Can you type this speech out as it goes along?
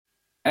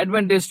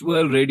Adventist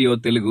World radio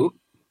Telugu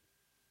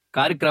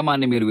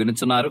కార్యక్రమాన్ని మీరు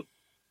వినుచున్నారు.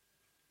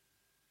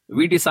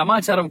 వీటి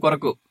సమాచారం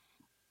కొరకు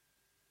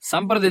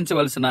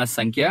సంప్రదించవలసిన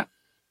సంఖ్య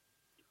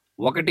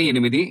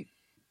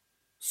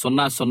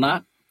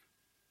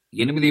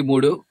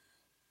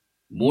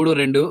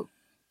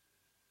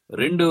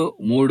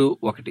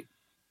 1-800-83-32-231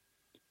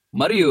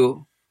 మరియు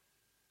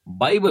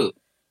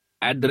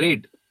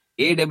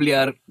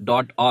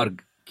bible@awr.org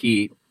కి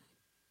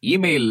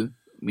ఈమెయిల్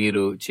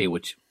మీరు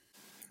చేయవచ్చు.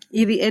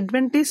 ఇది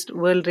Adventist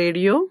World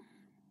Radio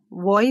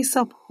Voice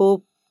of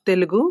Hope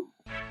Telugu.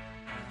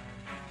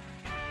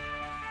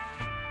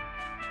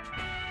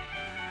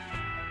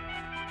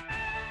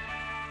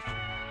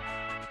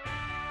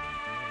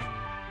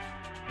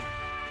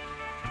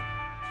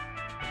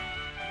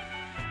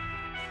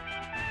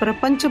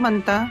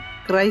 ప్రపంచమంతా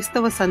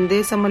క్రైస్తవ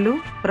సందేశములు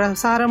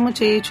ప్రసారము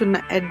చేయుచున్న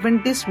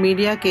అడ్వెంటిస్ట్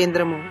మీడియా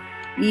కేంద్రము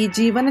ఈ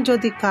జీవన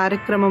జ్యోతి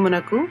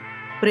కార్యక్రమమునకు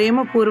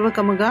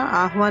ప్రేమపూర్వకముగా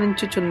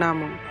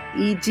ఆహ్వానించుచున్నాము.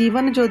 ఈ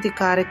జీవన జ్యోతి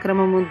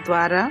కార్యక్రమము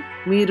ద్వారా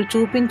మీరు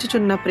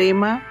చూపించుచున్న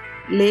ప్రేమ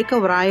లేఖ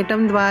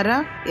వ్రాయటం ద్వారా,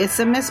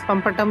 SMS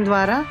పంపటం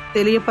ద్వారా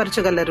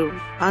తెలియపరచగలరు.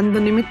 అందు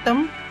నిమిత్తం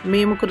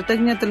మేము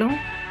కృతజ్ఞతలు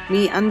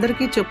మీ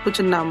అందరికీ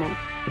చెప్పుచున్నాము.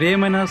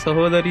 ప్రియమైన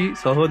సహోదరి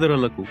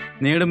సహోదరులకు,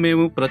 నేడు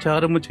మేము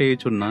ప్రచారము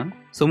చేయుచున్న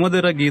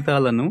సుమధుర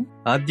గీతాలను,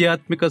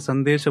 ఆధ్యాత్మిక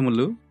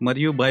సందేశములు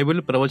మరియు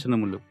బైబిల్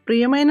ప్రవచనములు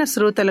ప్రియమైన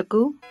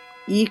శ్రోతలకు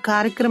ఈ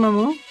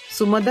కార్యక్రమము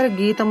సుమధుర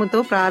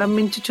గీతముతో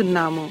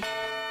ప్రారంభించుచున్నాము.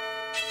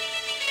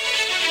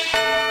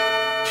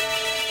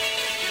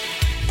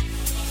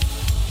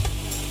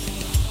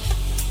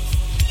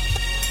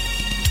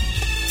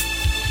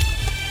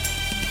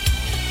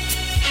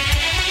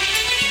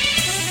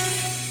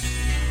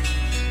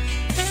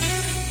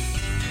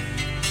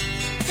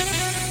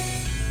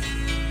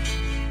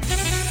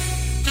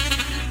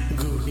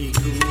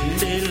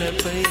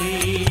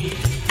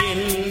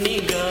 ఎన్ని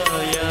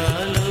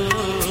గాయాలు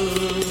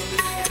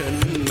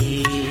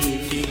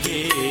కన్నీటి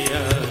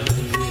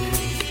గేయాలు,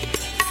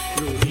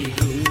 గుడి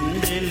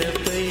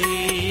గుండెలపై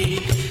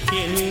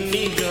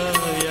ఎన్ని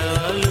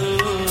గాయాలు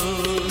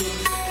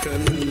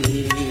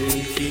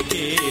కన్నీటి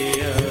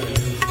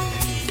గేయాలు,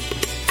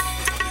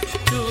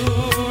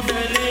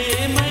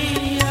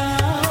 చూడలేమయ్యా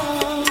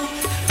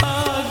ఆ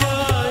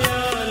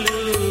గాయాలు,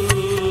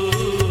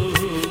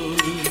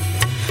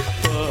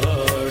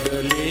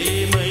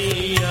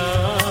 పాడలేమయ్యా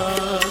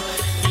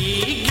ఈ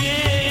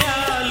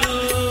గేయాలు,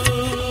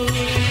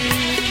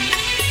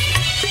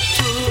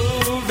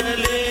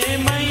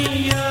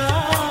 చూడలేమయ్యా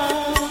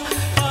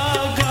ఆ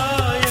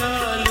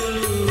గాయాలు,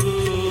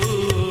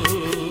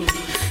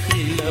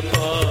 ఇలా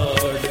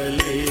పాడలేమయ్యా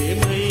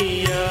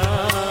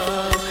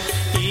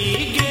ఈ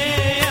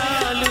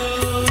గేయాలు.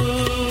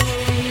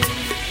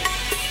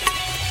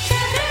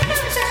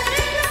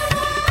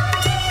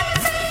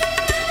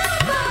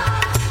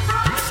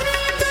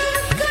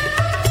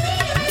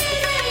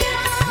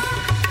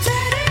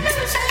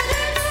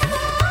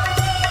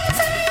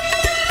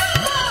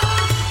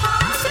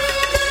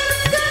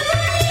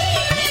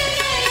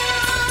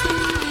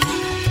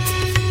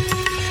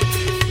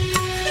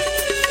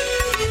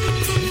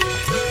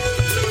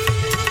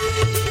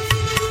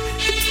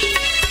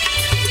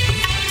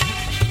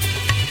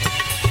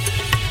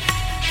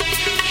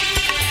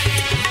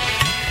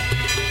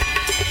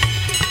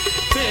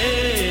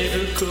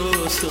 పేరు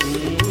కోసం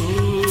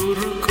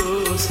ఊరు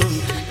కోసం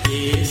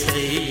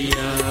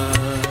యేసయ్యా,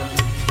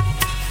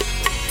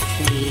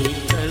 నీ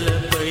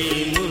తలపై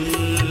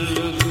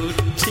ముల్లు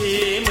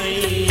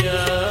గుచ్చేమయ్యా,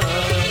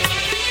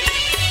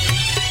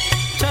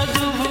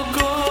 చదువు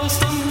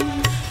కోసం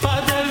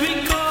పదవి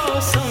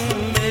కోసం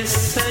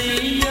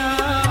మెస్సయ్యా,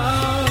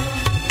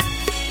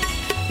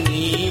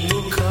 నీ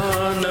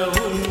ముఖాన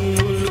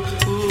ఉమ్ములు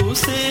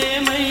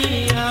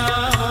పూసేమయ్యా,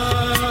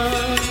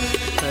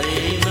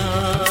 అయినా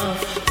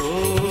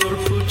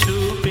ఓర్పు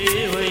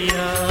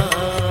చూపేవయ్యా,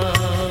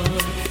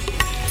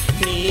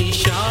 నీ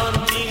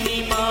శాంతిని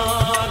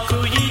మాకు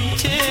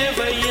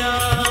ఇచ్చేవయ్యా,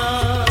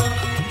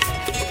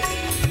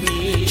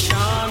 నీ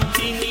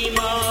శాంతిని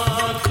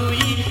మాకు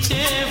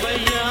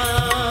ఇచ్చేవయ్యా.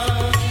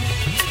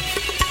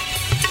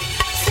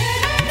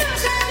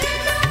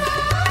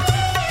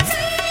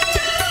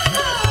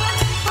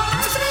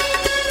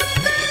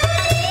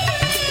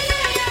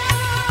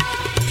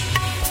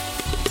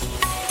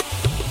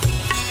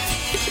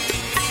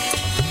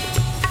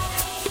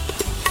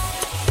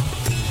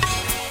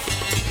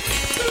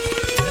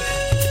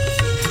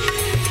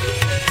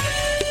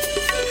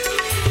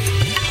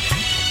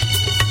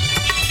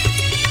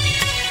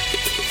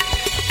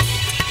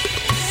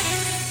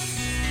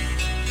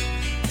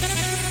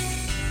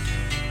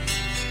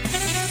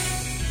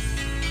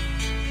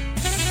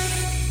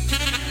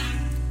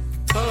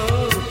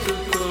 ఓటు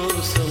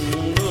కోసం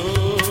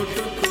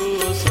ఓటు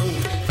కోసం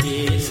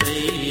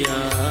యేసయ్యా,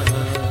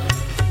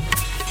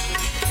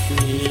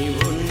 నీ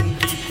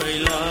ఒంటిపై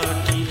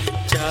లాఠీ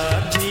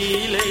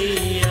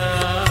చార్జీలయ్యా,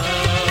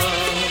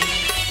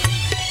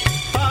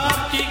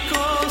 పార్టీ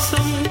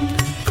కోసం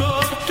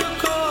కోర్టు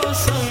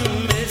కోసం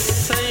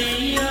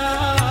మెస్సయ్యా,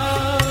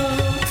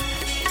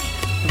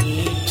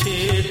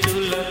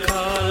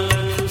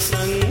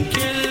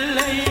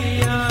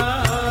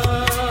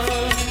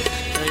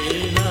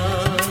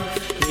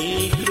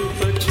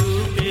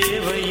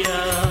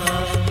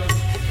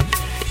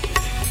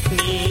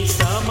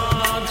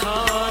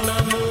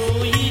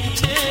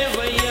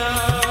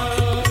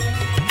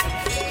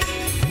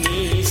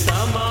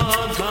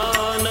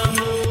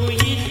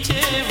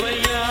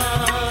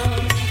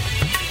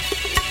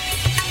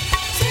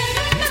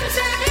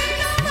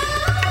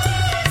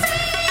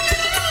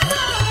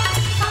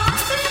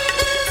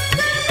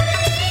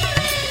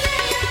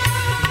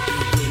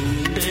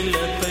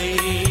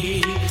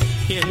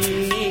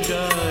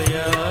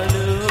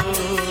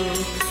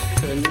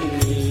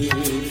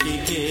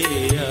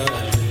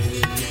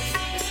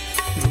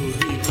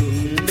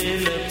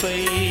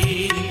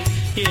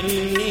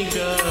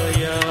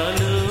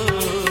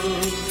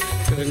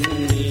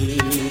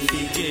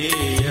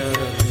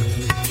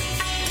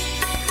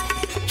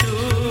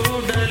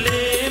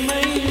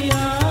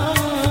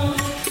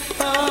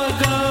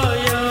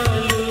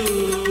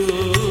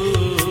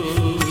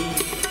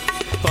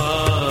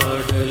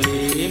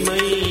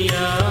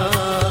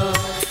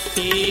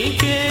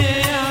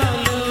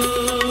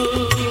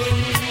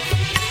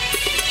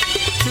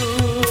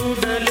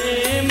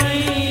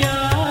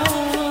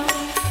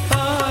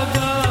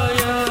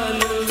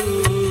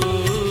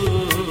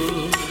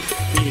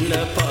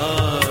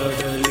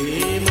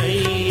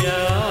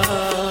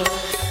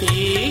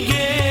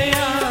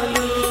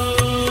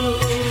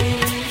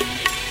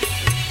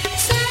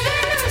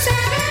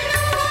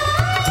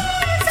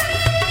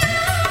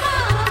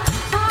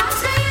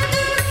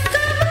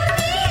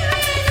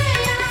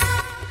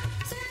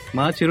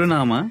 మా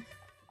చిరునామా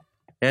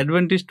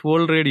Adventist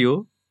World Radio,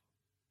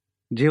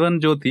 Jeevan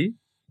Jyothi,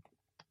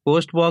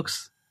 post box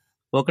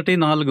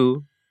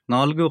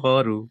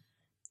 1446,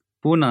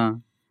 Poona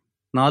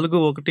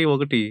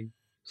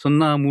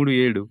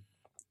 411037.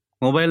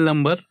 Mobile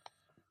number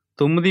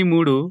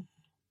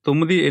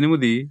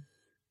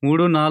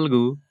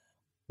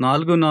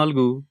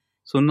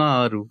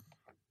 9398344406,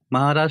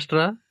 Maharashtra,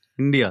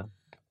 India.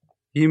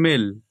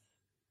 Email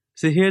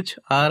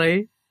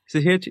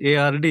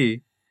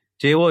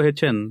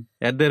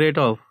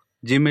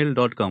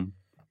CHRICHARDJOHN@gmail.com.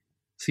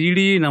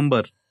 CDE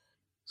number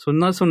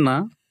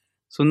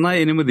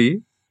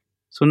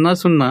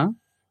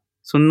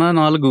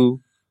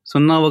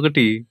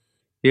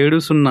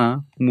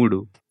 00080004017003.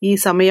 ఈ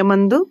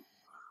సమయమందు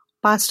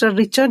పాస్టర్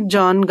రిచర్డ్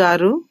జాన్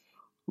గారు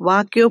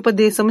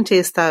వాక్యోపదేశం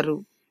చేస్తారు.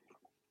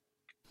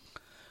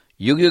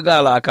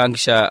 యుగయుగాల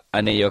ఆకాంక్ష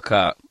అనే యొక్క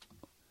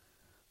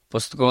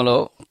పుస్తకంలో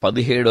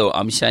 17వ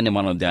అంశాన్ని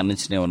మనం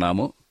ధ్యానించనే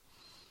ఉన్నాము.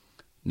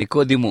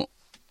 నికోదిము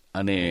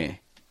అనే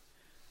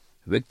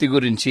వ్యక్తి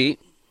గురించి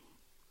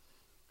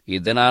ఈ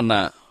దినాన్న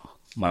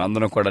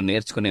మనందరం కూడా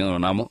నేర్చుకుని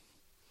ఉన్నాము.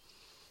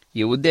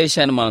 ఈ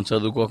ఉద్దేశాన్ని మనం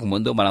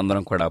చదువుకోకముందు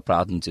మనందరం కూడా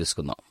ప్రార్థన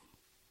చేసుకుందాం.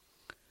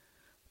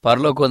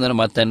 పరలోకమందున్న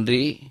మా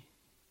తండ్రి,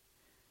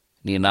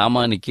 నీ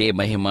నామానికే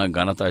మహిమ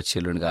ఘనత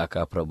చెల్లునుగాక.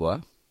 ప్రభువా,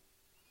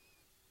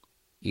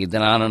 ఈ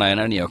దినాన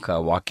నాయన నీ యొక్క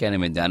వాక్యాన్ని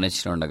మేము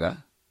ధ్యానించి ఉండగా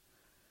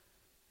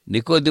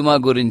నికోదిమా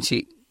గురించి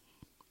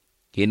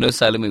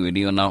ఎన్నోసార్లు మేము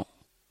విని ఉన్నాం.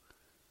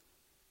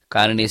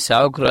 కానీ నీ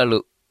సేవకురాలు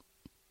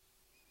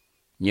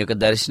నీ యొక్క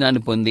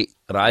దర్శనాన్ని పొంది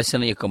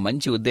రాసిన యొక్క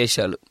మంచి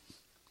ఉద్దేశాలు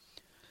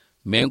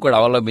మేము కూడా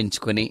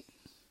అవలంబించుకొని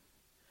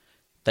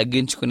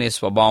తగ్గించుకునే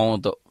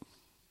స్వభావంతో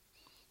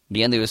నీ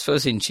అందు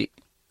విశ్వసించి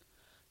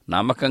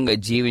నమ్మకంగా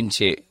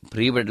జీవించే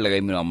ప్రియబిడ్డలుగా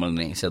మీరు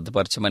మమ్మల్ని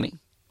సిద్ధపరచమని,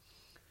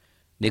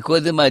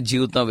 నికోదిమా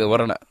జీవితం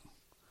వివరణ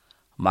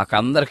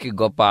మాకందరికీ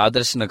గొప్ప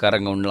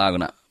ఆదర్శనకరంగా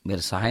ఉండలాగున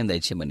మీరు సహాయం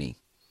దయచేయమని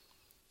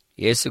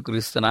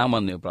యేసుక్రీస్తు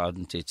నామమున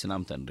ప్రార్థన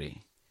చేస్తున్నాం తండ్రి,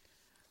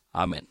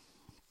 ఆమెన్.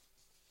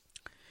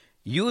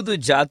 యూదు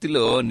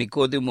జాతిలో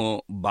నికోదిము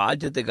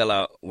బాధ్యత గల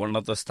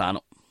ఉన్నత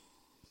స్థానం.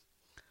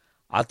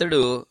 అతడు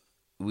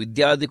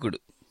విద్యాధికుడు,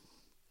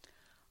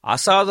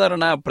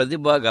 అసాధారణ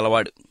ప్రతిభ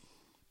గలవాడు,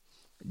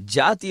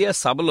 జాతీయ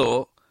సభలో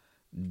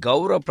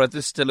గౌరవ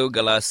ప్రతిష్టలు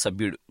గల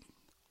సభ్యుడు.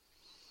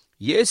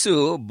 యేసు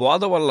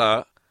బోధ వల్ల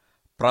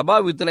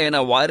ప్రభావితులైన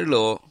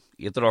వారిలో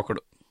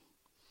ఇతరొకడు.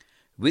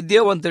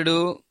 విద్యావంతుడు,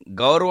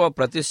 గౌరవ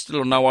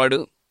ప్రతిష్టలున్నవాడు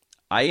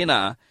అయిన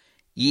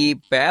ఈ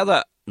పేద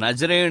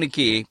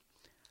నజరేయునికి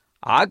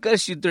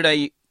ఆకర్షితుడై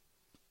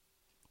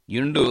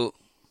యుండు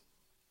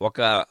ఒక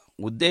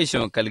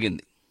ఉద్దేశం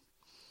కలిగింది.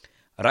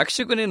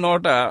 రక్షకుని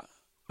నోట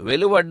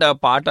వెలువడ్డ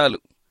పాఠాలు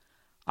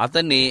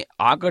అతన్ని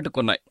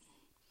ఆకట్టుకున్నాయి.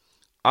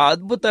 ఆ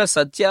అద్భుత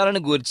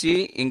సత్యాలను గూర్చి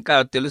ఇంకా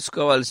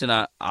తెలుసుకోవాల్సిన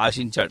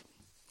ఆశించాడు.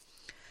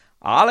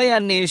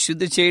 ఆలయాన్ని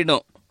శుద్ధి చేయడం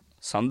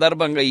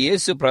సందర్భంగా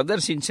యేసు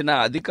ప్రదర్శించిన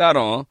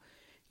అధికారం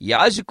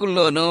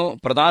యాజకుల్లోనూ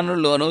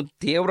ప్రధానుల్లోనూ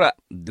తీవ్ర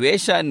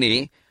ద్వేషాన్ని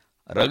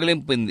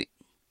రగిలింపింది.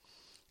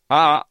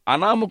 ఆ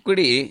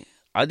అనామకుడి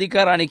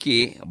అధికారానికి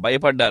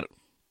భయపడ్డారు.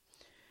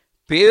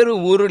 పేరు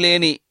ఊరు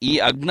లేని ఈ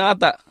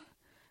అజ్ఞాత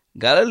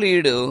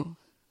గలిలయుడు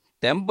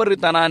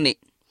తెంపరితనాన్ని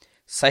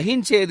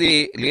సహించేది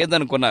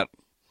లేదనుకున్నారు.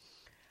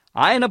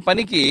 ఆయన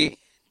పనికి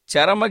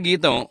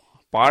చరమగీతం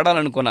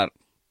పాడాలనుకున్నారు.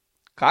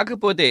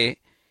 కాకపోతే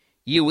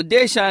ఈ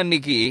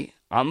ఉద్దేశానికి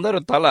అందరూ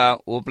తల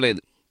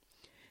ఊపలేదు.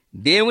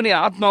 దేవుని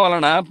ఆత్మ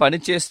వలన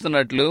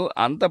పనిచేస్తున్నట్లు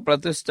అంత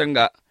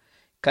ప్రతిష్టంగా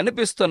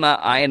కనిపిస్తున్న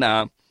ఆయన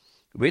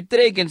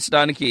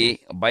వ్యతిరేకించడానికి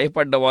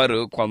భయపడ్డవారు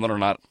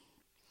కొందరున్నారు.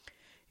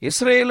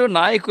 ఇశ్రాయేలు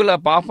నాయకుల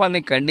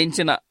పాపాన్ని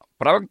ఖండించిన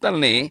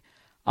ప్రవక్తల్ని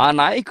ఆ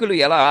నాయకులు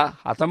ఎలా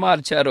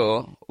హతమార్చారో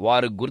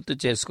వారు గుర్తు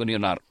చేసుకుని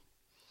ఉన్నారు.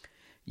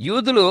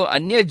 యూదులు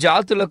అన్య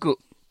జాతులకు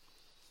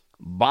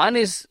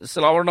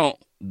బానిసలవడం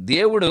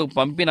దేవుడు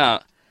పంపిన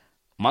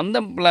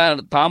మందంల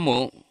తాము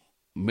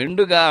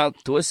మెండుగా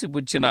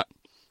తోసిపుచ్చిన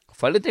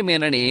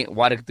ఫలితమేనని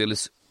వారికి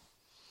తెలుసు.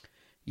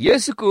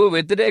 యేసుకు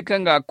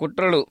వ్యతిరేకంగా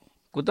కుట్రలు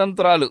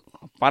కుతంత్రాలు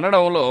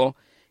పనడంలో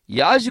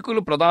యాజకులు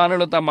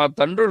ప్రధానులు తమ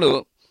తండ్రులు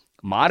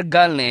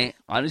మార్గాల్నే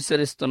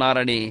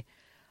అనుసరిస్తున్నారని,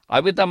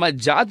 అవి తమ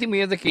జాతి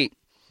మీదకి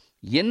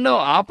ఎన్నో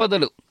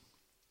ఆపదలు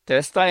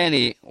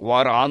తెస్తాయని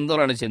వారు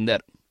ఆందోళన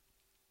చెందారు.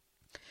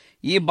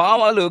 ఈ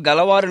భావాలు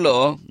గలవారిలో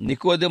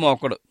నికోదెము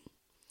ఒకడు.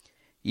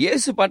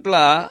 యేసు పట్ల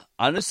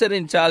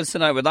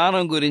అనుసరించాల్సిన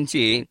విధానం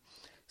గురించి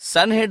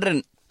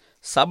సన్హెడ్రిన్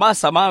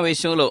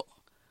సమావేశంలో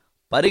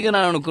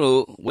పరిగణనకు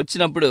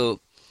వచ్చినప్పుడు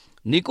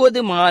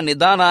నికోదెము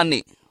నిదానాన్ని,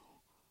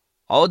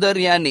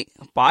 ఔదార్యాన్ని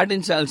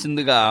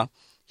పాటించాల్సిందిగా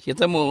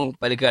హితము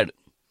పలికాడు.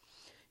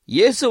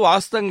 యేసు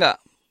వాస్తవంగా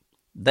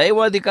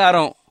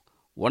దైవాధికారం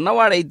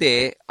ఉన్నవాడైతే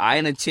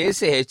ఆయన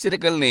చేసే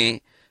హెచ్చరికల్ని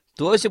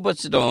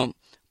తోసిపుచ్చడం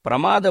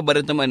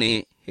ప్రమాదభరితమని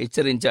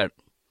హెచ్చరించాడు.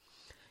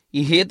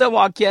 ఈ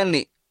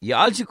హితవాక్యాల్ని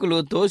యాజకులు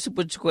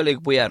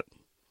తోసిపుచ్చుకోలేకపోయారు.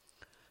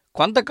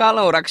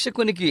 కొంతకాలం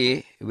రక్షకునికి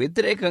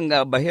వ్యతిరేకంగా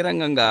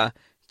బహిరంగంగా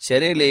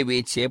చర్యలేవి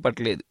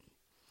చేపట్టలేదు.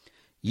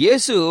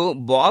 యేసు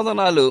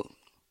బోధనాలు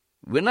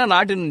విన్న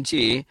నాటి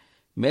నుంచి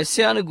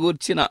మెస్సియాను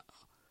గూర్చిన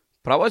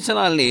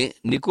ప్రవచనాల్ని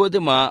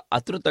నికోదెమ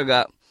ఆతృతగా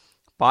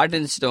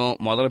పాటించడం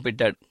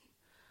మొదలుపెట్టాడు.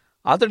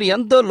 అతడు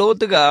ఎంతో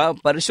లోతుగా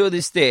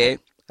పరిశోధిస్తే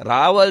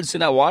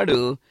రావాల్సిన వాడు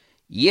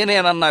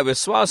ఈయనేనన్న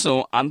విశ్వాసం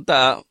అంత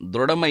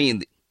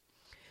దృఢమైంది.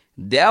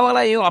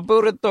 దేవాలయం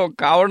అపవిత్రం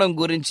కావడం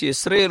గురించి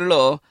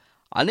ఇశ్రాయేలులో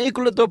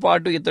అనేకులతో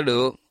పాటు ఇతడు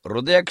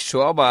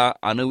హృదయక్షోభ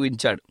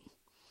అనుభవించాడు.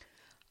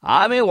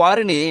 ఆమె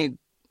వారిని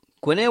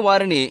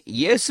కొనేవారిని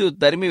యేసు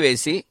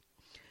తరిమివేసి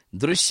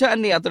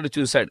దృశ్యాన్ని అతడు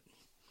చూశాడు.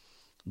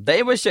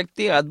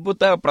 దైవశక్తి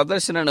అద్భుత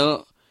ప్రదర్శనను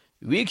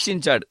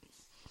వీక్షించాడు.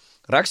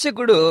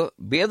 రక్షకుడు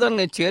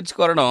బీదల్ని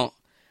చేర్చుకోవడం,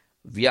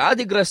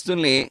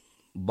 వ్యాధిగ్రస్తుల్ని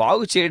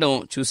బాగు చేయడం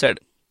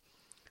చూశాడు.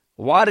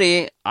 వారి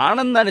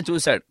ఆనందాన్ని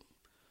చూశాడు.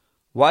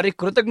 వారి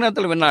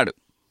కృతజ్ఞతలు విన్నాడు.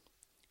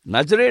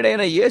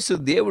 నజరేయుడైన యేసు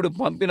దేవుడు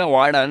పంపిన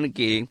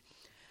వాడానికి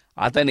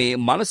అతని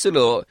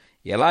మనసులో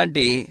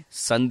ఎలాంటి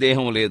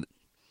సందేహం లేదు.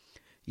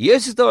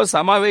 యేసుతో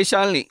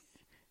సమావేశాల్ని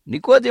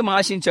నికోదెమ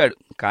ఆశించాడు.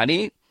 కానీ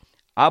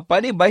ఆ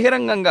పని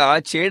బహిరంగంగా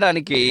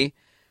చేయడానికి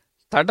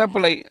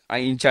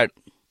తటపలాయించాడు.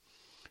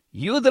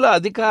 యూదుల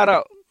అధికార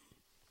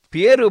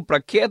పేరు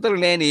ప్రఖ్యాతులు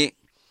లేని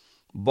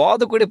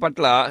బోధకుడి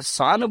పట్ల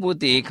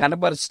సానుభూతి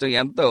కనపరచడం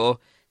ఎంతో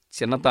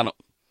చిన్నతనం.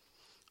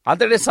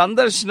 అతడి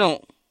సందర్శనం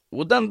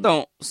ఉదంతం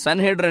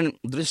సన్హెడ్రిన్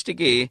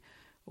దృష్టికి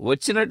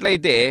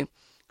వచ్చినట్లయితే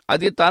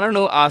అది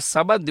తనను ఆ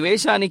సభ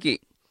ద్వేషానికి,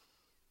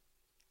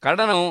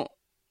 కడనం,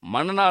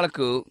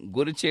 మరణాలకు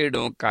గురి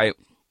చేయడం ఖాయం.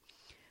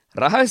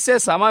 రహస్య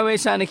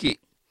సమావేశానికి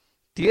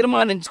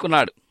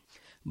తీర్మానించుకున్నాడు.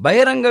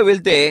 బహిరంగ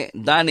వెళ్తే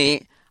దాన్ని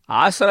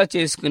ఆసరా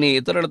చేసుకుని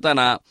ఇతరులు తన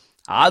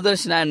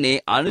ఆదర్శనాన్ని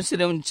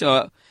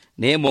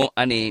అనుసరించనేమో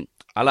అని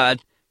అలా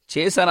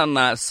చేశానన్న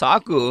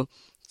సాకు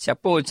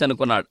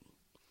చెప్పవచ్చనుకున్నాడు.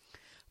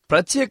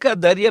 ప్రత్యేక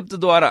దర్యాప్తు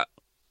ద్వారా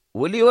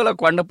ఒలీవల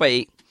కొండపై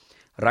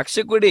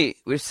రక్షకుడి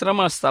విశ్రమ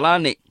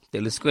స్థలాన్ని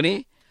తెలుసుకుని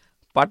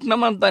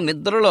పట్నమంతా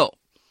నిద్రలో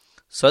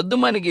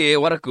సద్దుమణిగే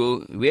వరకు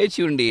వేచి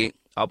ఉండి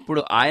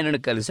అప్పుడు ఆయనను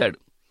కలిశాడు.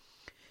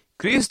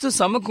 క్రీస్తు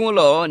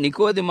సముఖంలో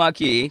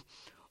నికోదెమకి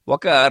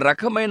ఒక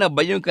రకమైన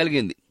భయం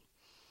కలిగింది.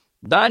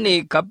 దాన్ని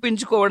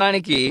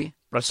కప్పించుకోవడానికి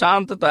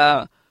ప్రశాంతత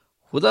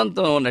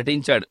హృదంతో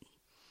నటించాడు.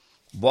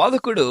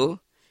 బోధకుడు,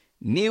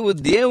 నీవు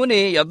దేవుని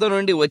యొద్ద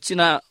నుండి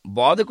వచ్చిన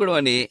బోధకుడు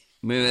అని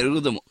మేము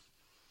ఎరుగుదుము.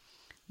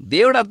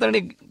 దేవుడు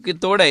అతనికి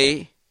తోడై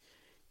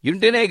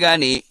ఉంటేనే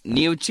గాని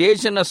నీవు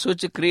చేసిన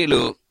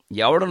సూచక్రియలు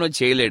ఎవడనూ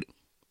చేయలేడు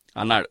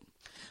అన్నాడు.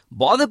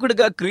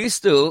 బోధకుడిగా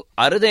క్రీస్తు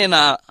అరుదైన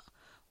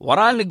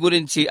వరాల్ని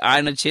గురించి,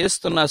 ఆయన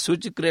చేస్తున్న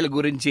సూచక్రియల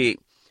గురించి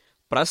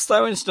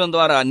ప్రస్తావించడం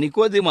ద్వారా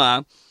నికోదెమ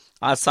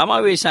ఆ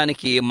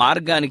సమావేశానికి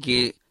మార్గానికి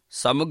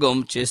సముఖం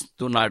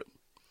చేస్తున్నాడు.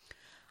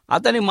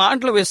 అతని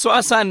మాటలు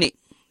విశ్వాసాన్ని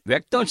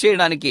వ్యక్తం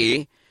చేయడానికి,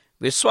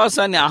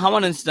 విశ్వాసాన్ని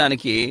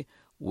ఆహ్వానించడానికి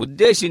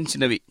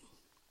ఉద్దేశించినవి.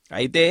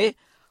 అయితే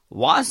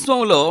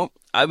వాస్తవంలో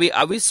అవి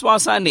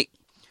అవిశ్వాసాన్ని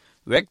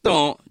వ్యక్తం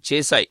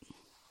చేశాయి.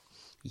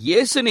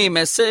 యేసుని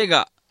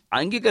మెస్సయ్యగా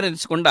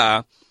అంగీకరించకుండా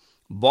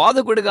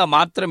బోధకుడిగా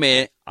మాత్రమే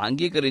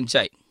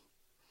అంగీకరించాయి.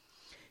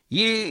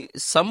 ఈ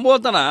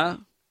సంబోధన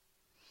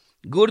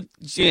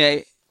గూర్చి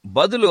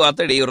బదులు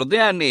అతడి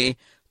హృదయాన్ని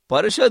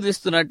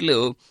పరిశోధిస్తున్నట్లు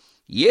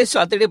యేసు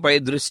అతడిపై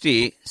దృష్టి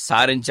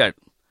సారించాడు.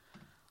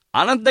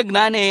 అనంత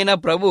జ్ఞాని అయిన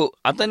ప్రభు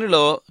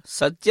అతనిలో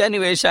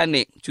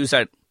సత్యాన్వేషాన్ని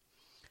చూశాడు.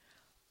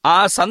 ఆ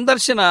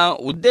సందర్శన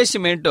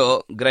ఉద్దేశమేంటో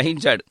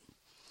గ్రహించాడు.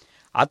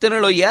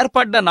 అతనిలో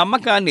ఏర్పడ్డ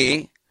నమ్మకాన్ని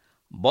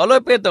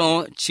బలోపేతం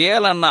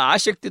చేయాలన్న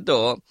ఆసక్తితో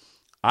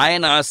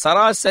ఆయన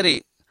సరాసరి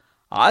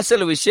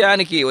ఆశల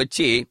విషయానికి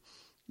వచ్చి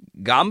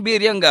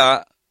గాంభీర్యంగా,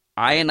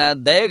 ఆయన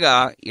దయగా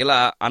ఇలా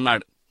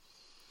అన్నాడు: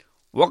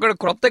 ఒకడు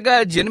క్రొత్తగా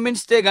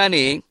జన్మించితే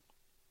గాని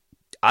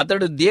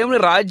అతడు దేవుని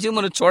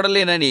రాజ్యమును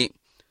చూడలేనని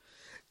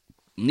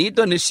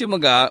నీతో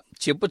నిశ్చయముగా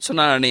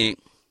చెప్పుచున్నానని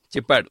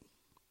చెప్పాడు.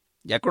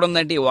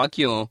 ఎక్కడుందంటే ఈ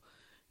వాక్యం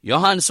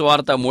యోహాను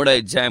సువార్త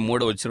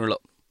 3:3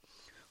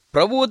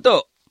 ప్రభువుతో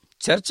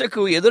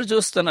చర్చకు ఎదురు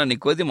చూస్తున్న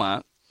నికోదెమ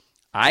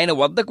ఆయన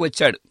వద్దకు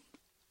వచ్చాడు.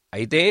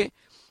 అయితే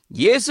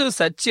యేసు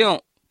సత్యం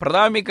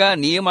ప్రాథమిక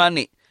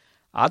నియమాన్ని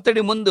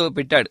అతడి ముందు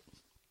పెట్టాడు.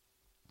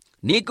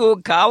 నీకు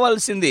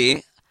కావాల్సింది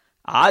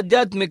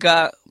ఆధ్యాత్మిక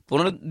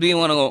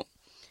పునరుజ్జీవనం,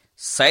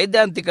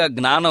 సైద్ధాంతిక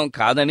జ్ఞానం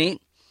కాదని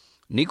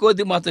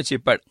నికోదెమతో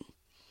చెప్పాడు.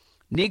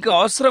 నీకు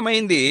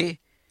అవసరమైంది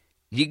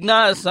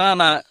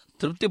జిజ్ఞాసాన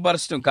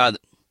తృప్తిపరచడం కాదు,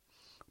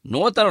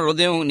 నూతన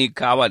హృదయం నీకు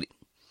కావాలి.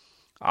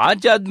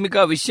 ఆధ్యాత్మిక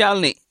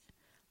విషయాల్ని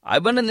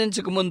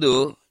అభినందించకముందు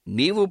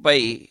నీవుపై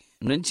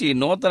నుంచి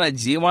నూతన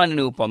జీవాన్ని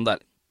నువ్వు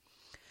పొందాలి.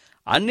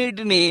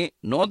 అన్నిటినీ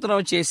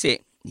నూతనం చేసే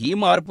ఈ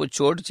మార్పు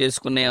చోటు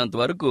చేసుకునేంత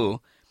వరకు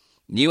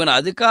నీవు నా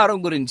అధికారం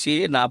గురించి,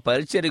 నా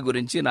పరిచర్య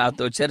గురించి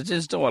నాతో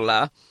చర్చించడం వల్ల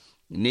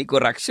నీకు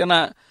రక్షణ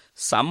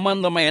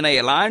సంబంధమైన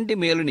ఎలాంటి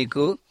మేలు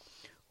నీకు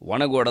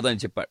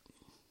వనకూడదని చెప్పాడు.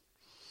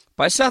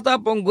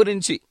 పశ్చాత్తాపం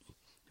గురించి,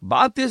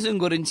 బాప్తిజం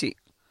గురించి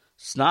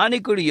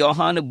స్నానికుడు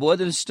యోహాను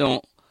బోధించడం,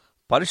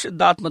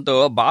 పరిశుద్ధాత్మతో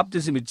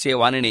బాప్తిజం ఇచ్చే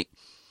వానిని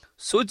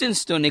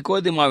సూచించడం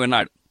నికోదెమ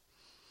విన్నాడు.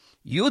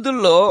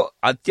 యూదుల్లో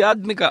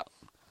ఆధ్యాత్మిక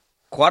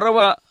కొరవ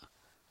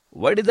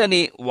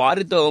వడిదని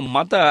వారితో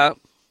మత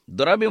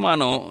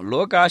దురభిమానం,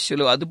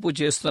 లోకాశలు అదుపు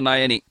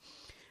చేస్తున్నాయని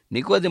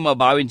నికోదెమ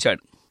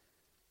భావించాడు.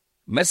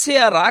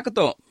 మెస్సియా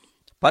రాకతో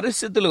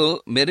పరిస్థితులు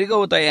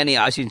మెరుగవుతాయని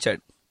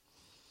ఆశించాడు.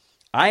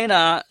 ఆయన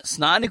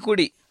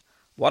స్నానికుడి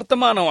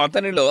వర్తమానం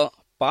అతనిలో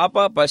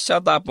పాప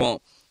పశ్చాత్తాపం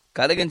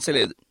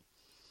కలిగించలేదు.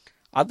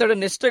 అతడు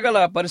నిష్ఠగల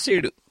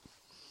పరిసయుడు.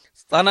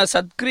 తన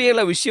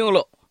సత్క్రియల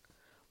విషయంలో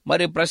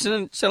మరి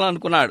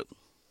ప్రశ్నించాలనుకున్నాడు.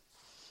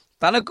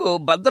 తనకు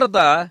భద్రత,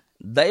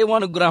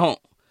 దైవానుగ్రహం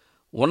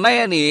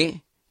ఉన్నాయని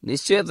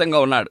నిశ్చయితంగా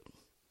ఉన్నాడు.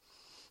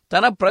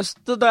 తన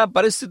ప్రస్తుత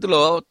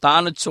పరిస్థితిలో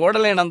తాను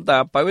చూడలేనంత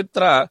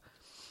పవిత్ర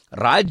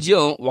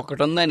రాజ్యం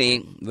ఒకటుందని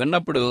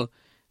విన్నప్పుడు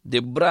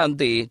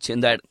దిగ్భ్రాంతి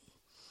చెందాడు.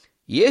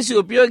 యేసు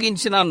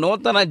ఉపయోగించిన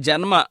నూతన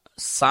జన్మ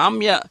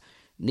సామ్య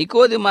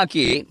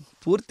నికోదెమకి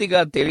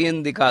పూర్తిగా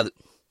తెలియంది కాదు.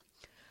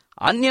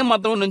 అన్య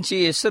మతం నుంచి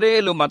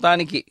ఇశ్రాయేలు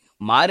మతానికి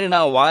మారిన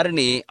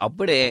వారిని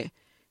అప్పుడే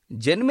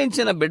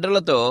జన్మించిన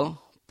బిడ్డలతో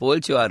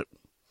పోల్చేవారు.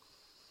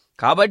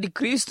 కాబట్టి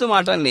క్రీస్తు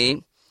మాటల్ని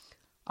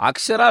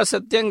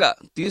అక్షరాసత్యంగా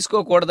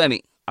తీసుకోకూడదని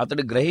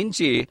అతడు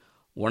గ్రహించి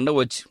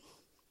ఉండవచ్చు.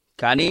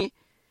 కానీ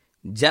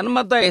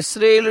జన్మత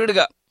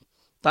ఇశ్రాయేలుడిగా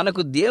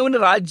తనకు దేవుని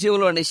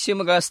రాజ్యంలో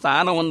నిశ్చయముగా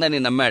స్థానం ఉందని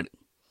నమ్మాడు.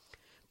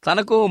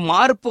 తనకు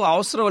మార్పు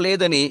అవసరం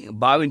లేదని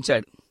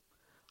భావించాడు.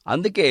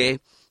 అందుకే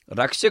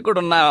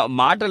రక్షకుడున్న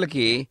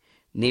మాటలకి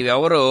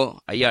నీవెవరో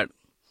అయ్యాడు.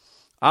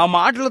 ఆ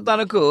మాటలు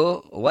తనకు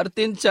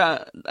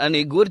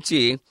వర్తించని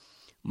గూర్చి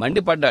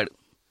మండిపడ్డాడు.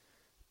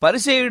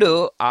 పరిసయ్యుడు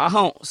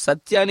అహం,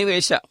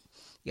 సత్యాన్వేష,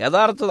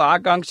 యథార్థ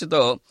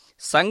ఆకాంక్షతో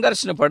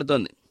సంఘర్షణ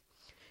పడుతుంది.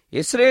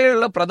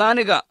 ఇశ్రాయేలులో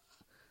ప్రధానిగా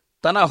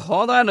తన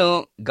హోదాను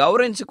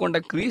గౌరవించకుండా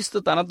క్రీస్తు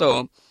తనతో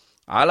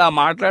అలా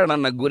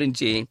మాట్లాడన్న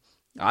గురించి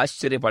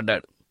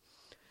ఆశ్చర్యపడ్డాడు.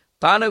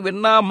 తాను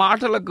విన్న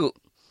మాటలకు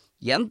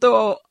ఎంతో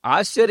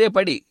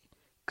ఆశ్చర్యపడి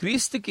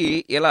క్రీస్తుకి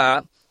ఇలా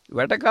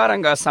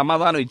వెటకారంగా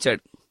సమాధానం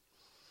ఇచ్చాడు.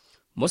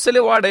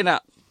 ముసలివాడైన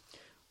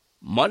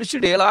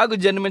మనుషుడు ఎలాగూ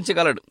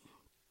జన్మించగలడు?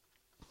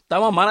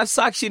 తమ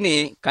మనస్సాక్షిని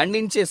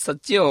ఖండించే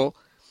సత్యం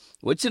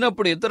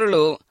వచ్చినప్పుడు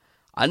ఇతరులు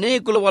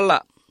అనేకుల వల్ల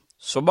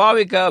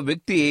స్వాభావిక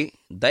వ్యక్తి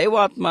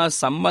దైవాత్మ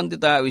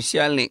సంబంధిత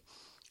విషయాల్ని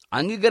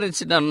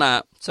అంగీకరించడన్న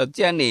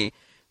సత్యాన్ని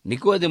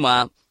నికోదెమ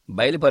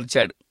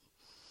బయలుపరిచాడు.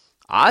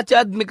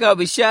 ఆధ్యాత్మిక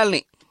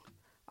విషయాల్ని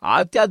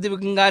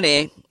ఆధ్యాత్మికంగానే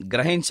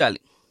గ్రహించాలి.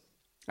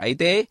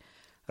 అయితే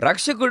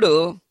రక్షకుడు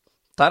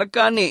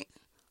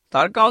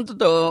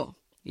తర్కాంతుతో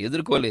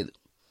ఎదుర్కోలేదు.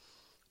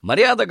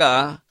 మర్యాదగా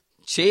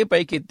చేయి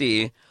పైకెత్తి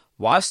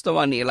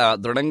వాస్తవాన్ని ఇలా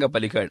దృఢంగా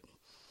పలికాడు.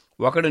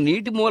 ఒకడు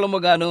నీటి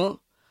మూలముగాను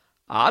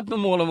ఆత్మ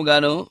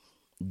మూలముగాను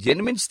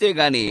జన్మించితే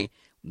గాని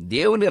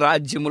దేవుని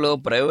రాజ్యములో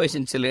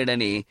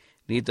ప్రవేశించలేడని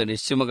నీతో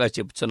నిశ్చయముగా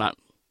చెప్తున్నాను.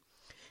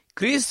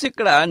 క్రీస్తు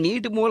ఇక్కడ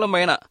నీటి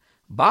మూలమైన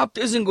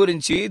బాప్తిజం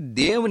గురించి,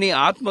 దేవుని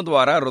ఆత్మ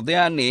ద్వారా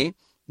హృదయాన్ని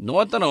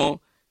నూతనం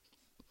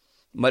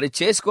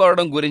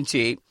చేసుకోవడం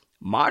గురించి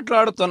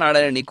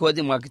మాట్లాడుతున్నాడని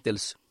నికోదెమకు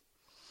తెలుసు.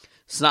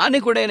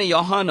 స్నానికుడైన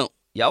యోహాను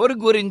ఎవరి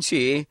గురించి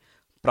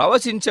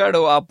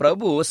ప్రవచించాడో ఆ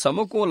ప్రభు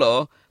సముఖంలో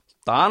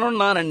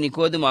తానున్నానని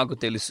నికోదెమకు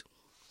తెలుసు.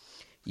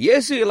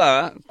 యేసు ఇలా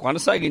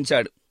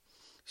కొనసాగించాడు.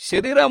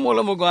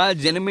 శరీరమూలముగా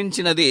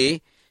జన్మించినది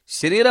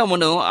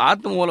శరీరమును,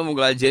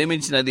 ఆత్మమూలముగా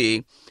జన్మించినది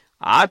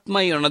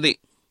ఆత్మై ఉన్నది.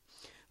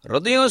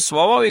 హృదయం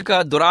స్వాభావిక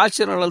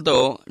దురాచరణలతో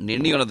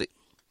నిండి ఉన్నది.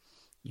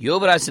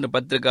 యోబు రాసిన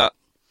పత్రిక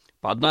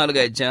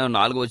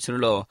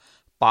 14:4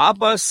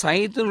 పాప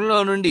సహితులలో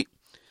నుండి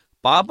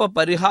పాప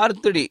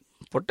పరిహార్తుడి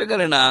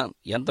పుట్టగలిన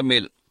ఎంత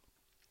మేలు,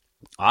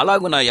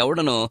 అలాగున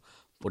ఎవడను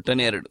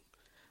పుట్టనేరుడు.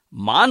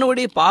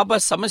 మానవుడి పాప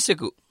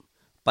సమస్యకు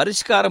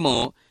పరిష్కారము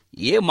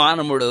ఏ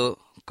మానవుడు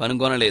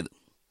కనుగొనలేదు.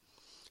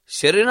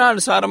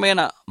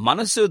 శరీరానుసారమైన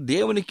మనస్సు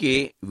దేవునికి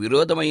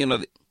విరోధమై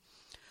ఉన్నది.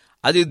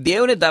 అది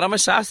దేవుని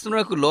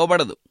ధర్మశాస్త్రములకు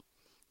లోబడదు,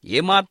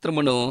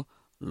 ఏమాత్రమును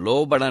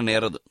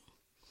లోబడనేరదు.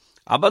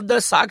 అబద్ధ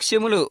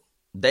సాక్ష్యములు,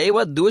 దైవ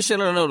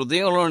దూషణలను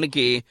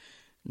హృదయంలోనికి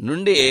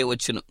నుండి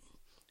వచ్చును.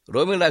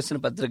 రోమీయులకు రాసిన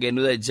పత్రిక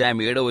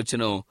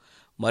 8:7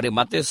 మరి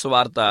మత్తయి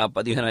సువార్త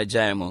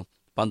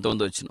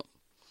 15:19.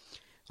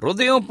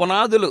 హృదయం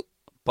పునాదులు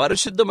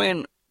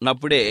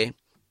పరిశుద్ధమైనప్పుడే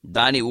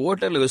దాని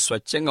ఓటలు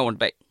స్వచ్ఛంగా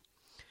ఉంటాయి.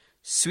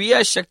 స్వీయ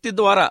శక్తి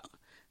ద్వారా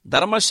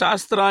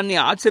ధర్మశాస్త్రాన్ని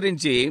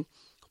ఆచరించి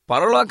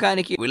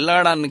పరలోకానికి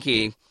వెళ్ళడానికి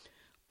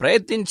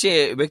ప్రయత్నించే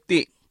వ్యక్తి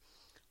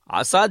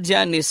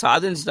అసాధ్యాన్ని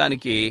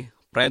సాధించడానికి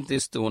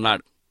ప్రయత్నిస్తూ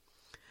ఉన్నాడు.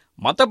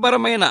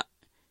 మతపరమైన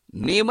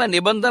నియమ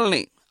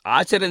నిబంధనల్ని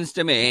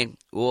ఆచరించడమే,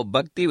 ఓ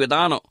భక్తి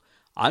విధానం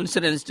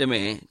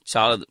అనుసరించడమే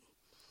చాలదు.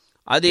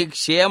 అది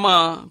క్షేమ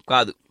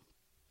కాదు.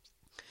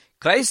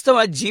 క్రైస్తవ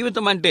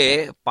జీవితం అంటే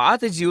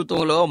పాత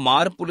జీవితంలో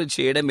మార్పులు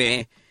చేయడమే,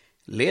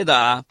 లేదా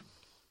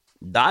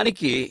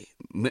దానికి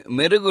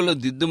మెరుగులు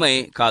దిద్దుమై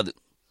కాదు.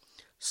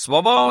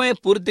 స్వభావమే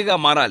పూర్తిగా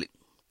మారాలి.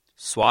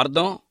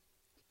 స్వార్థం,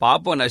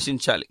 పాపం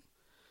నశించాలి.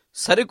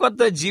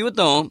 సరికొత్త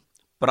జీవితం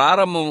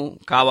ప్రారంభం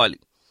కావాలి.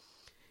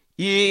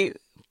 ఈ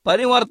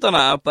పరివర్తన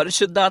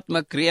పరిశుద్ధాత్మ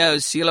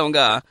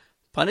క్రియాశీలంగా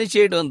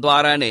పనిచేయడం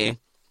ద్వారానే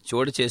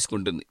చోటు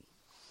చేసుకుంటుంది.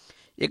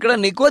 ఇక్కడ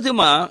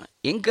నికోదెమ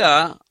ఇంకా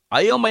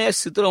అయోమయ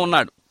స్థితిలో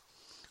ఉన్నాడు.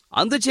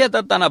 అందుచేత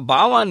తన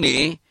భావాన్ని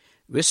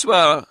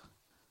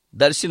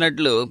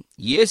విశ్వదర్శినట్లు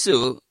యేసు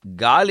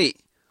గాలి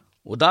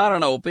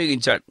ఉదాహరణ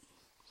ఉపయోగించాడు.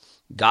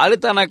 గాలి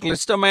తన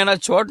క్లిష్టమైన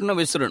చోటును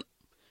విసురును.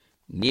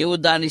 నీవు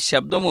దాని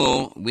శబ్దము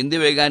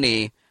విందివే గాని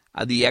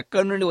అది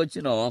ఎక్కడి నుండి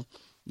వచ్చినో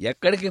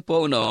ఎక్కడికి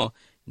పోవునో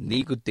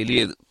నీకు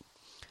తెలియదు.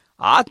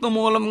 ఆత్మ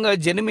మూలంగా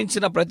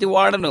జన్మించిన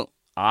ప్రతివాడను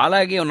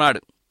అలాగే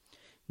ఉన్నాడు.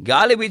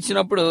 గాలి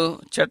వీచినప్పుడు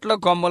చెట్ల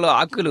కొమ్మలు,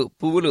 ఆకులు,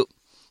 పువ్వులు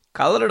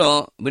కదలడం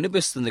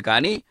వినిపిస్తుంది,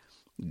 కానీ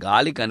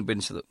గాలి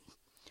కనిపించదు.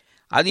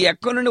 అది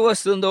ఎక్కడి నుండి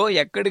వస్తుందో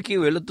ఎక్కడికి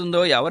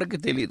వెళుతుందో ఎవరికి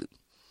తెలియదు.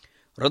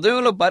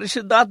 హృదయంలో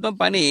పరిశుద్ధాత్మ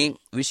పని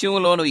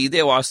విషయంలోనూ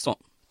ఇదే వాస్తవం.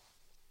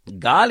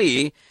 గాలి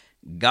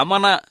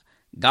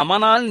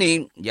గమనాల్ని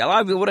ఎలా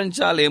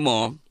వివరించాలేమో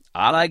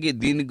అలాగే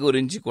దీని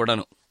గురించి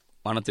కూడాను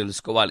మనం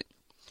తెలుసుకోవాలి.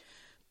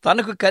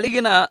 తనకు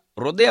కలిగిన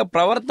హృదయ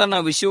ప్రవర్తన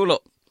విషయంలో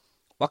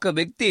ఒక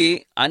వ్యక్తి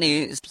అని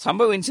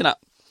సంభవించిన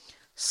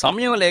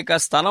సమయం లేక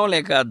స్థలం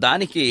లేక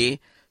దానికి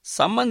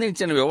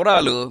సంబంధించిన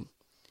వివరాలు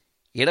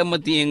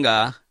ఎడమతీయంగా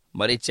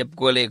మరి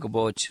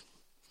చెప్పుకోలేకపోవచ్చు.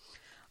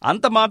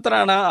 అంత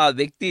మాత్రాన ఆ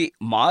వ్యక్తి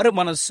మారు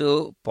మనస్సు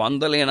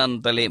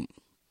పొందలేనంతలేం.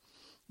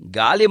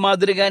 గాలి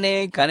మాదిరిగానే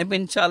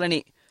కనిపించాలని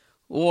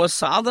ఓ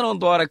సాధనం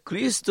ద్వారా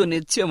క్రీస్తు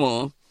నిత్యము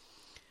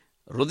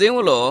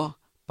హృదయంలో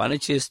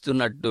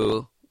పనిచేస్తున్నట్టు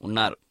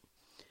ఉన్నారు.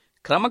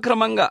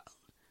 క్రమక్రమంగా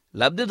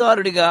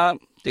లబ్ధిదారుడిగా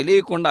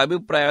తెలియకుండా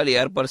అభిప్రాయాలు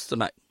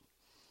ఏర్పరుస్తున్నాయి.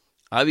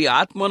 అవి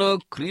ఆత్మను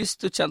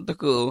క్రీస్తు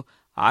చెంతకు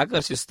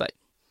ఆకర్షిస్తాయి.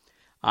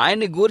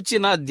 ఆయన్ని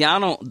గూర్చిన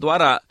ధ్యానం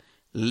ద్వారా,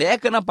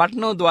 లేఖన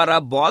పఠనం ద్వారా,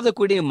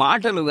 బోధకుడి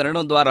మాటలు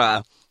వినడం ద్వారా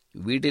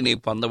వీటిని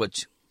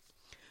పొందవచ్చు.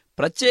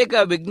 ప్రత్యేక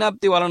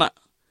విజ్ఞప్తి వలన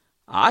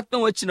ఆత్మ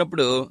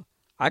వచ్చినప్పుడు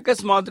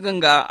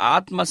అకస్మాత్తుగా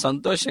ఆత్మ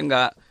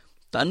సంతోషంగా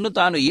తన్ను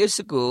తాను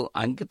యేసుకు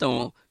అంకితం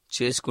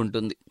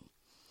చేసుకుంటుంది.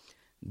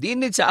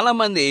 దీన్ని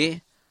చాలామంది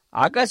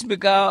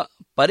ఆకస్మిక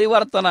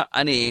పరివర్తన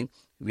అని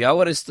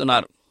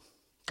వ్యవహరిస్తున్నారు.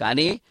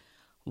 కానీ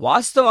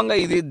వాస్తవంగా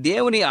ఇది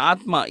దేవుని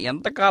ఆత్మ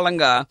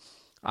ఎంతకాలంగా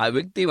ఆ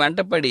వ్యక్తి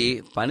వెంటపడి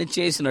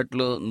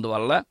పనిచేసినట్లు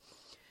వల్ల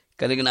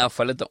కలిగిన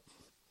ఫలితం.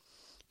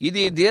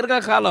 ఇది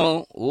దీర్ఘకాలం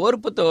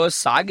ఓర్పుతో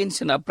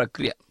సాగించిన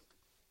ప్రక్రియ.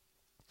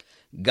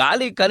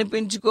 గాలి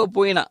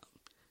కనిపించుకోపోయినా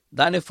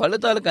దాని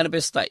ఫలితాలు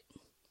కనిపిస్తాయి,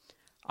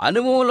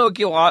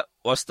 అనుభవంలోకి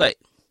వస్తాయి.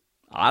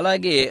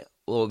 అలాగే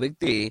ఓ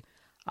వ్యక్తి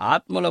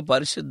ఆత్మలో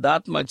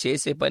పరిశుద్ధాత్మ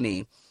చేసే పని,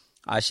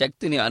 ఆ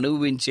శక్తిని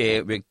అనుభవించే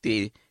వ్యక్తి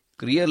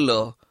క్రియల్లో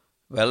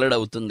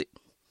వెల్లడవుతుంది.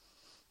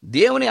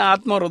 దేవుని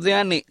ఆత్మ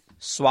హృదయాన్ని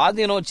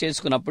స్వాధీనం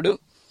చేసుకున్నప్పుడు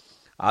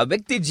ఆ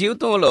వ్యక్తి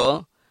జీవితంలో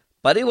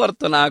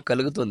పరివర్తన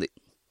కలుగుతుంది.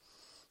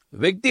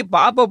 వ్యక్తి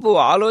పాపపు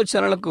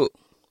ఆలోచనలకు,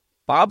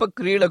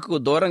 పాపక్రియలకు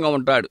దూరంగా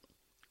ఉంటాడు.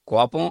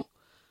 కోపం,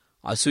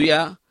 అసూయ,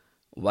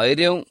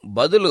 వైర్యం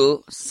బదులు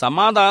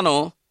సమాధానం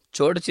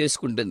చోటు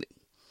చేసుకుంటుంది.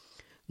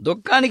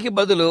 దుఃఖానికి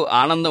బదులు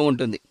ఆనందం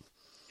ఉంటుంది.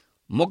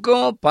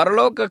 ముఖం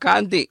పరలోక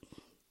కాంతి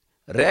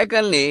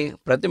రేఖల్ని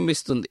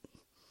ప్రతిబింబిస్తుంది.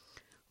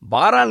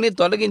 భారాల్ని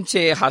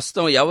తొలగించే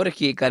హస్తం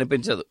ఎవరికి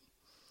కనిపించదు.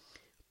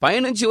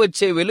 పైనుంచి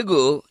వచ్చే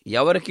వెలుగు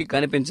ఎవరికి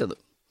కనిపించదు.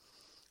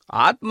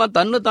 ఆత్మ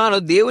తన్ను తాను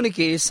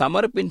దేవునికి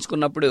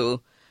సమర్పించుకున్నప్పుడు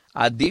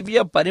ఆ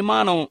దివ్య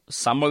పరిమాణం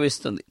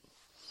సంభవిస్తుంది.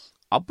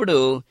 అప్పుడు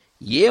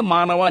ఏ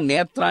మానవ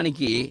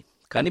నేత్రానికి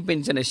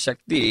కనిపించిన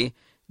శక్తి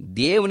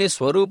దేవుని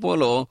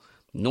స్వరూపంలో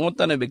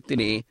నూతన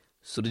వ్యక్తిని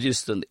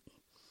సృజిస్తుంది.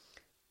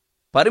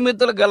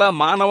 పరిమితులు గల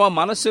మానవ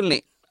మనస్సుల్ని,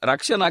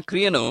 రక్షణ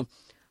క్రియను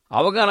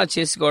అవగాహన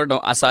చేసుకోవడం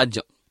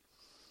అసాధ్యం.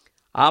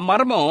 ఆ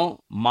మర్మం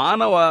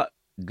మానవ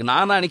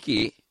జ్ఞానానికి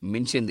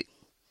మించింది.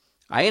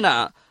 అయినా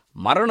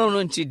మరణం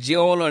నుంచి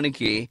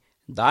జీవంలోనికి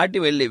దాటి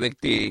వెళ్ళే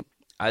వ్యక్తి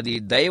అది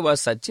దైవ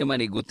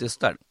సత్యమని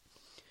గుర్తిస్తాడు.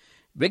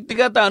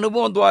 వ్యక్తిగత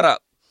అనుభవం ద్వారా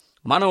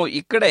మనం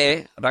ఇక్కడే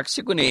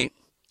రక్షకుని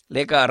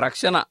లేక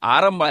రక్షణ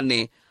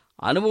ఆరంభాన్ని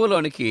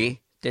అనుభవంలోనికి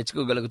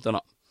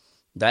తెచ్చుకోగలుగుతున్నాం.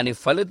 దాని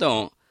ఫలితం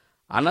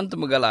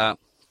అనంతము గల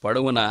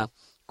పొడవున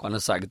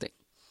కొనసాగుతాయి.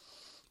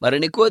 మరి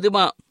నికోదిమ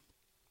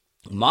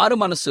మారు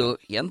మనసు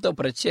ఎంతో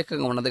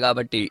ప్రత్యేకంగా ఉన్నది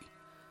కాబట్టి,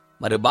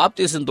 మరి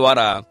బాప్తీసం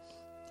ద్వారా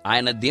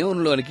ఆయన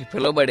దేవునిలోనికి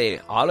పిలువబడే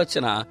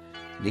ఆలోచన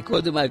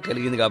నికోదిమ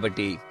కలిగింది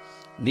కాబట్టి,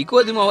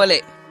 నికోదిమ వలె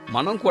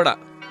మనం కూడా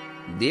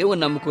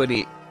దేవుని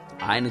నమ్ముకొని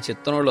ఆయన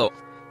చిత్తంలో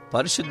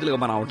పరిశుద్ధులుగా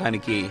మనం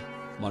అవటానికి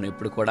మనం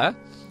ఇప్పుడు కూడా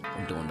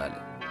ఉంటూ ఉండాలి.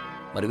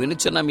 మరి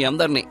వినుచున్న మీ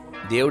అందరినీ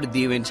దేవుడు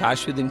దీవించి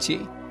ఆస్వాదించి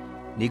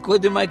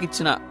నికోదిమకి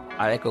ఇచ్చిన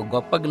ఆ యొక్క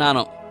గొప్ప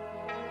జ్ఞానం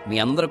మీ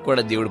అందరికి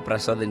కూడా దేవుడు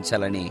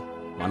ప్రసాదించాలని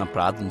మనం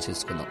ప్రార్థన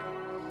చేసుకుందాం.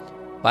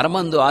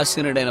 పరమందు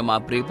ఆశీనుడైన మా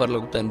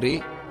ప్రియపరలోక తండ్రి,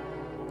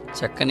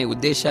 చక్కని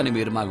ఉద్దేశాన్ని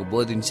మీరు మాకు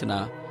బోధించిన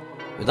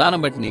విధానం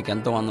బట్టి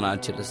నీకెంతో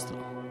వందనాలు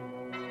చెల్లిస్తున్నాం.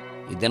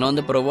 ఈ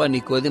దినవందు ప్రభువా,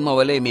 నికోదిమ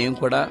వలె మేము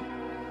కూడా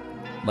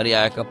మరి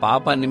ఆ యొక్క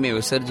పాపాన్ని మేము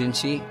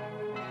విసర్జించి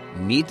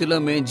నీతిలో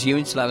మేము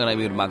జీవించలాగా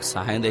మీరు మాకు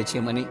సహాయం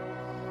దయచేయమని,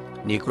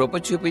 నీ కృప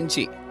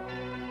చూపించి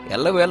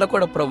ఎల్లవేళ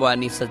కూడా ప్రభువా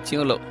నీ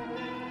సత్యంలో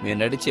మేము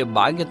నడిచే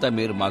బాధ్యత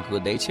మీరు మాకు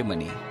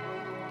దయచేయమని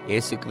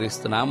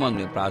యేసుక్రీస్తు నామమున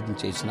మేము ప్రార్థన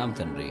చేసినాం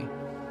తండ్రి,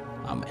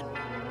 ఆమేన్.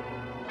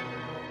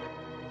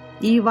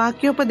 ఈ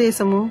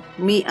వాక్యోపదేశము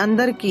మీ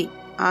అందరికీ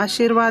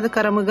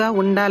ఆశీర్వాదకరముగా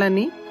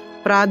ఉండాలని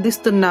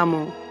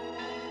ప్రార్థిస్తున్నాము.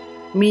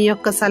 మీ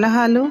యొక్క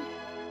సలహాలు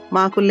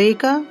మాకు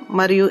లేఖ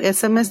మరియు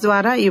SMS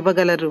ద్వారా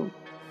ఇవ్వగలరు.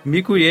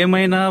 మీకు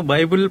ఏమైనా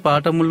బైబిల్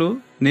పాఠములు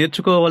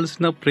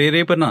నేర్చుకోవలసిన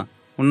ప్రేరేపణ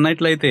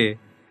ఉన్నట్లయితే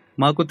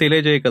మాకు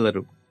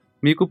తెలియజేయగలరు.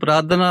 మీకు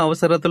ప్రార్థన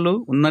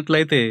అవసరతలు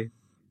ఉన్నట్లయితే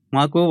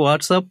మాకు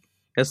వాట్సాప్,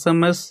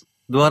 SMS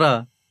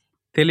ద్వారా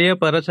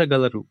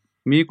తెలియపరచగలరు.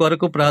 మీ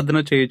కొరకు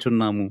ప్రార్థన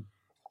చేయుచున్నాము.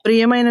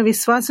 ప్రియమైన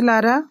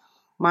విశ్వాసులారా,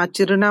 మా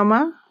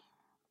చిరునామా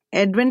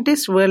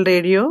Adventist World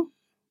Radio,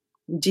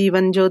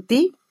 Jeevan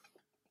Jyothi,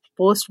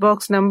 post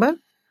box number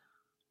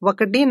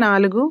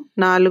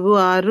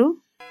 1446,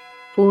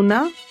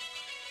 Poona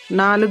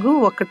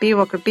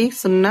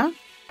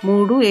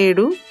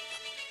 411037,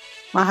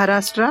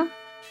 Maharashtra,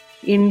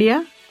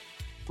 India.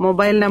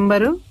 Mobile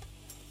number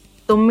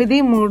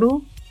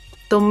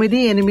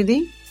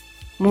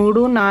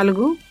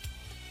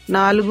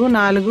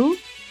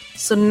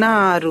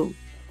 93344406.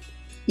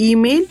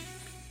 Email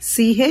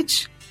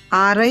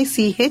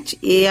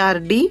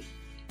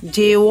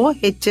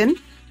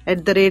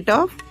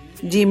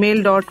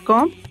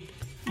CHRICHARDJOHN@gmail.com.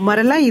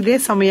 మరలా ఇదే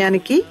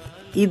సమయానికి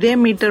ఇదే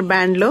మీటర్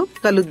బ్యాండ్లో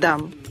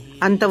కలుద్దాం.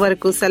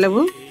 అంతవరకు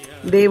సెలవు.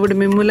 దేవుడు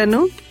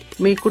మిమ్ములను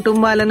మీ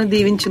కుటుంబాలను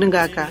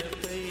దీవించునుగాక.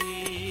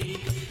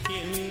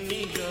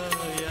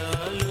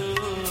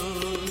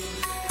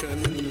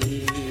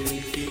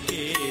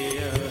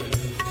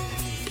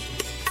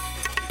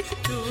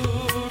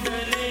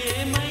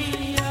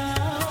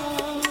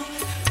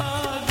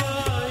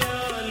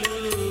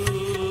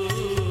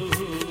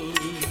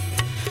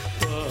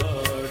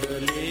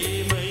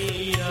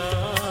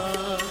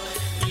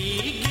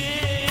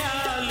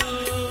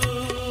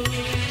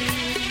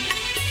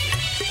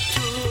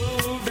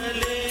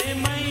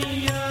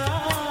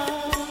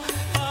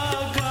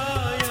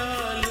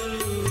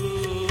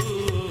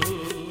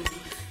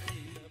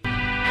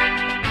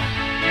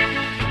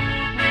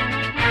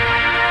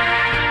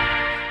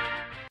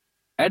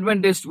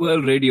 అడ్వెంటిస్ట్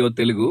వరల్డ్ రేడియో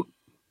తెలుగు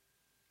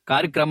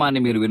కార్యక్రమాన్ని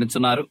మీరు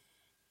వినుచున్నారు.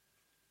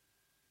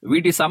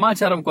 వీటి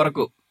సమాచారం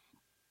కొరకు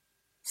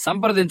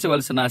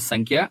సంప్రదించవలసిన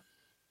సంఖ్య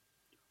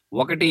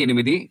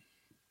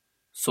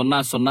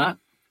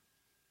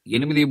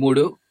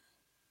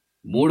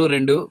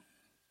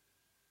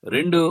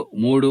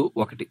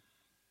 1800833231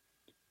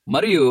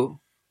 మరియు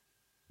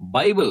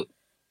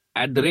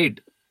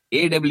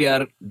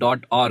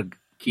bible@awr.org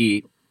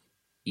కి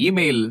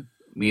ఈమెయిల్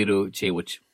మీరు చేయవచ్చు.